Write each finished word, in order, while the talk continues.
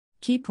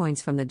Key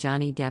points from the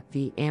Johnny Depp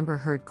v. Amber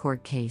Heard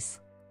court case.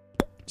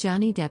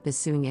 Johnny Depp is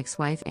suing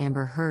ex-wife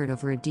Amber Heard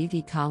over a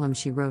DV column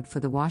she wrote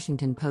for The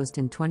Washington Post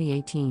in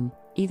 2018,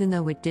 even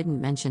though it didn't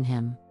mention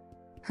him.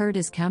 Heard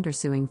is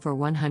countersuing for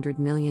 $100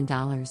 million.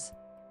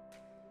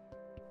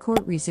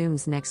 Court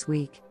resumes next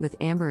week, with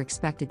Amber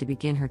expected to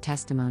begin her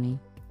testimony.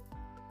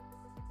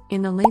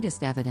 In the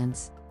latest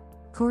evidence,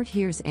 court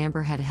hears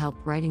Amber had help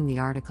writing the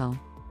article.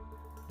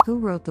 Who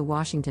wrote The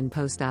Washington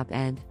Post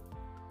op-ed?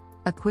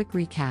 A quick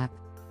recap.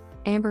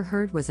 Amber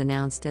Heard was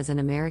announced as an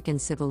American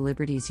Civil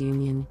Liberties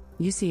Union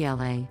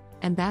 (UCLA)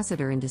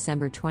 ambassador in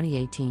December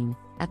 2018,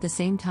 at the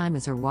same time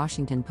as her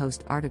Washington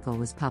Post article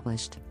was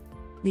published.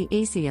 The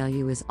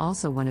ACLU is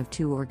also one of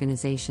two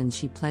organizations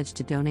she pledged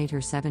to donate her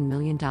 $7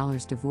 million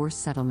divorce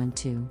settlement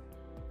to.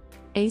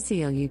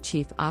 ACLU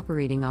Chief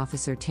Operating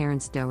Officer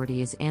Terrence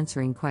Doherty is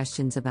answering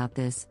questions about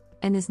this,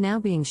 and is now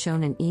being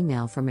shown an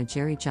email from a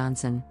Jerry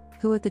Johnson,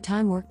 who at the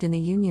time worked in the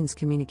union's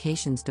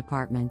communications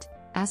department,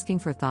 asking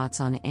for thoughts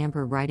on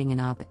Amber writing an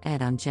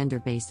op-ed on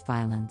gender-based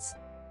violence.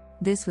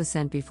 This was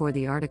sent before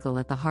the article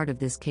at the heart of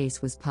this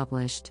case was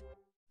published.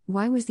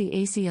 Why was the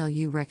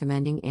ACLU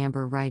recommending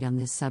Amber write on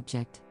this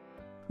subject?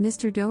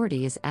 Mr.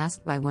 Doherty is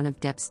asked by one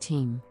of Depp's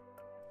team.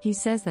 He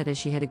says that as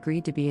she had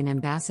agreed to be an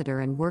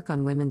ambassador and work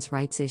on women's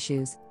rights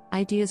issues,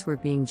 ideas were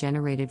being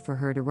generated for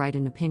her to write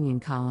an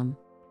opinion column.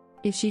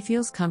 If she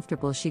feels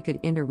comfortable, she could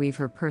interweave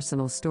her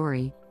personal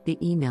story, the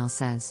email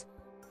says.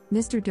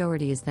 Mr.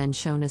 Doherty is then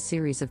shown a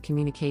series of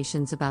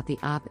communications about the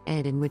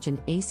op-ed in which an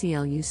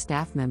ACLU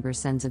staff member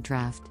sends a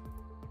draft.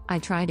 I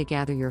try to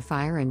gather your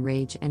fire and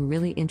rage and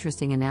really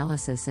interesting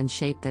analysis and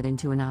shape that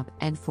into an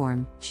op-ed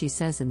form, she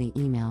says in the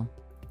email.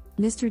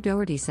 Mr.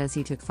 Doherty says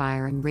he took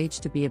fire and rage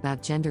to be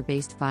about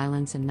gender-based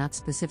violence and not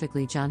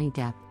specifically Johnny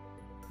Depp.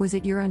 Was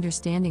it your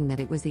understanding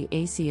that it was the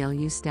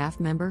ACLU staff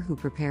member who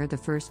prepared the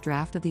first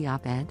draft of the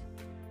op-ed?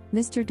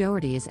 Mr.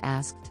 Doherty is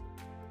asked.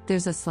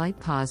 There's a slight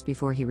pause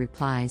before he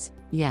replies,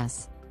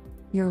 yes.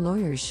 Your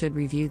lawyers should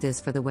review this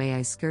for the way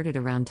I skirted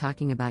around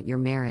talking about your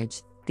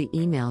marriage, the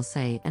emails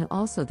say, and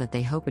also that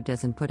they hope it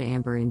doesn't put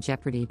Amber in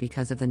jeopardy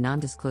because of the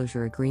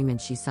non-disclosure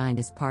agreement she signed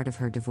as part of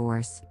her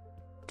divorce.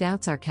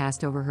 Doubts are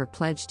cast over her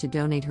pledge to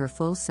donate her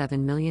full $7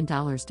 million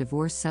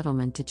divorce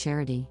settlement to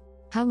charity.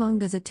 How long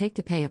does it take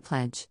to pay a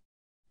pledge?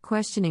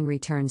 Questioning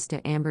returns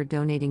to Amber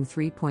donating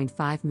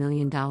 $3.5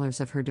 million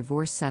of her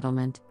divorce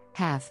settlement,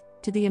 half,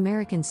 to the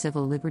American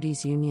Civil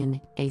Liberties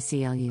Union,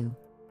 ACLU.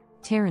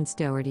 Terrence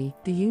Doherty,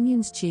 the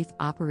union's chief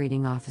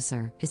operating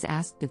officer, is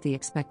asked if the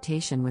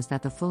expectation was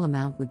that the full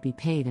amount would be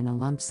paid in a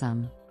lump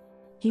sum.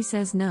 He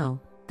says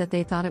no, that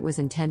they thought it was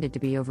intended to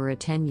be over a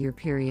 10-year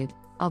period,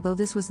 although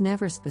this was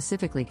never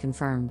specifically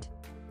confirmed.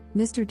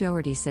 Mr.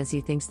 Doherty says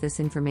he thinks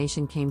this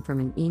information came from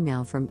an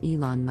email from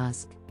Elon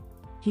Musk.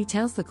 He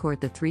tells the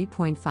court the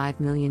 $3.5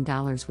 million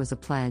was a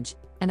pledge,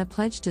 and a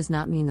pledge does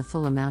not mean the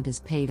full amount is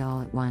paid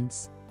all at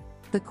once.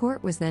 The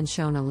court was then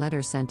shown a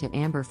letter sent to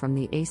Amber from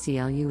the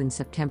ACLU in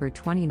September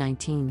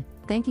 2019,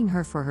 thanking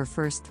her for her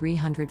first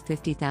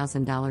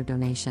 $350,000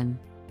 donation.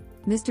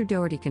 Mr.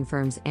 Doherty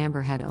confirms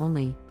Amber had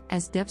only,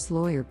 as Depp's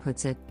lawyer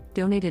puts it,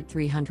 donated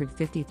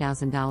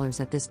 $350,000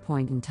 at this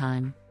point in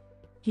time.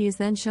 He is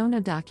then shown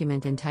a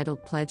document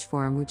entitled Pledge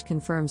Form which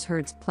confirms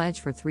Heard's pledge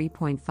for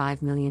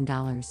 $3.5 million.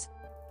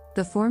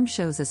 The form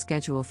shows a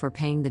schedule for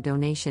paying the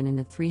donation in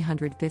a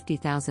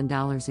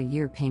 $350,000 a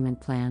year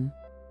payment plan.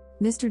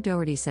 Mr.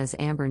 Doherty says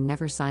Amber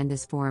never signed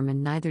this form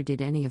and neither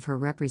did any of her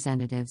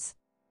representatives.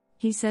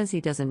 He says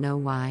he doesn't know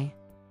why.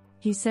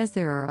 He says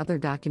there are other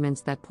documents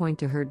that point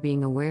to Heard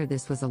being aware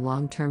this was a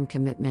long-term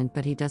commitment,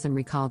 but he doesn't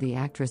recall the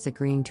actress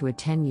agreeing to a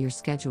 10-year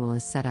schedule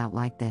as set out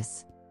like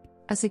this.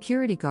 A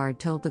security guard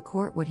told the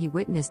court what he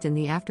witnessed in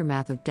the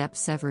aftermath of Depp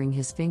severing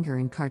his finger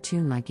in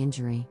cartoon-like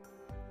injury.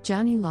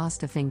 Johnny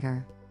lost a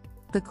finger.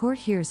 The court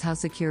hears how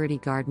security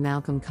guard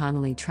Malcolm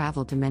Connolly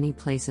traveled to many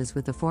places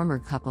with the former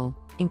couple,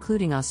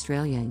 including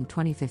Australia in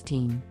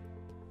 2015.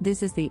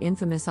 This is the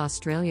infamous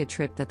Australia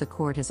trip that the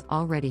court has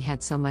already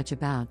had so much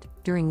about,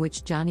 during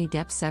which Johnny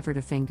Depp severed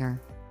a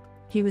finger.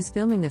 He was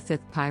filming the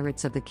fifth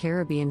Pirates of the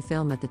Caribbean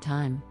film at the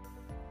time.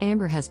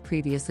 Amber has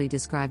previously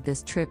described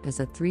this trip as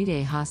a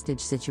 3-day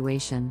hostage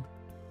situation.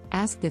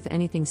 Asked if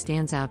anything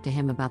stands out to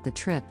him about the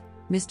trip,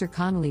 Mr.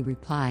 Connolly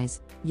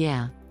replies,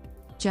 yeah.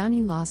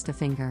 Johnny lost a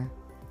finger.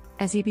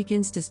 As he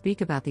begins to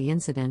speak about the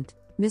incident,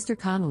 Mr.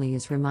 Connolly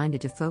is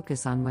reminded to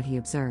focus on what he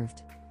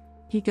observed.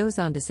 He goes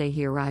on to say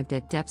he arrived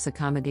at Depp's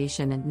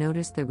accommodation and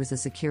noticed there was a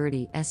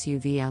security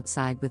SUV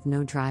outside with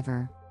no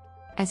driver.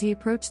 As he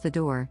approached the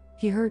door,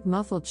 he heard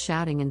muffled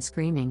shouting and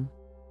screaming.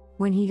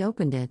 When he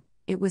opened it,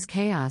 it was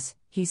chaos,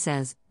 he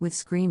says, with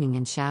screaming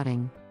and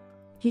shouting.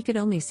 He could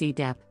only see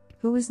Depp,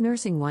 who was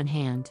nursing one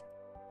hand.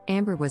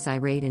 Amber was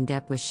irate and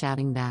Depp was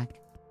shouting back.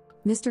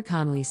 Mr.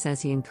 Connolly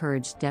says he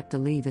encouraged Depp to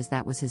leave as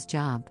that was his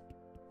job.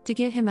 To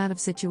get him out of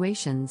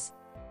situations.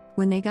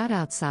 When they got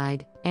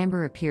outside,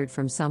 Amber appeared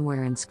from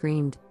somewhere and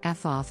screamed,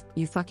 "F off,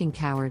 you fucking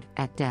coward,"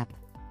 at Depp.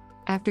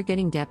 After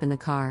getting Depp in the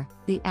car,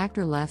 the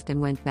actor left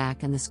and went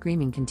back and the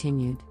screaming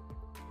continued.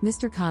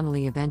 Mr.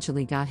 Connolly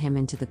eventually got him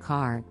into the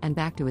car and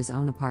back to his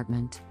own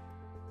apartment.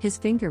 His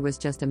finger was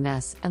just a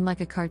mess, and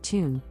like a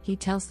cartoon, he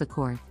tells the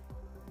court,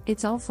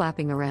 "It's all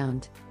flapping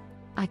around.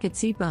 I could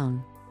see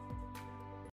bone."